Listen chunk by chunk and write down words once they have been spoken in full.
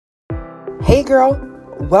Hey girl,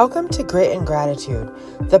 welcome to Grit and Gratitude,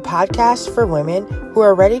 the podcast for women who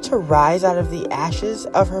are ready to rise out of the ashes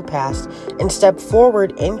of her past and step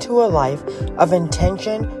forward into a life of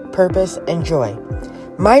intention, purpose, and joy.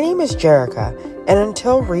 My name is Jerica, and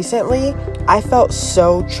until recently, I felt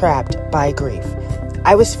so trapped by grief.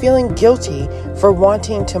 I was feeling guilty for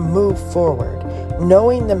wanting to move forward,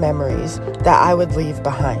 knowing the memories that I would leave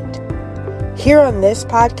behind. Here on this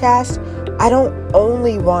podcast, I don't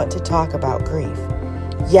only want to talk about grief.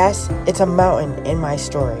 Yes, it's a mountain in my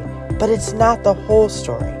story, but it's not the whole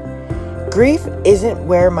story. Grief isn't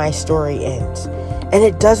where my story ends, and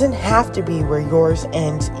it doesn't have to be where yours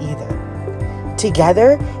ends either.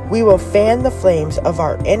 Together, we will fan the flames of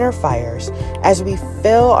our inner fires as we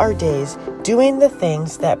fill our days doing the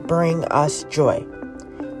things that bring us joy.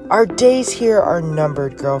 Our days here are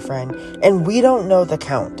numbered, girlfriend, and we don't know the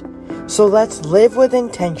count. So let's live with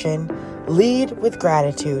intention, lead with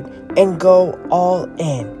gratitude, and go all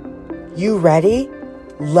in. You ready?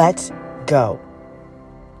 Let's go.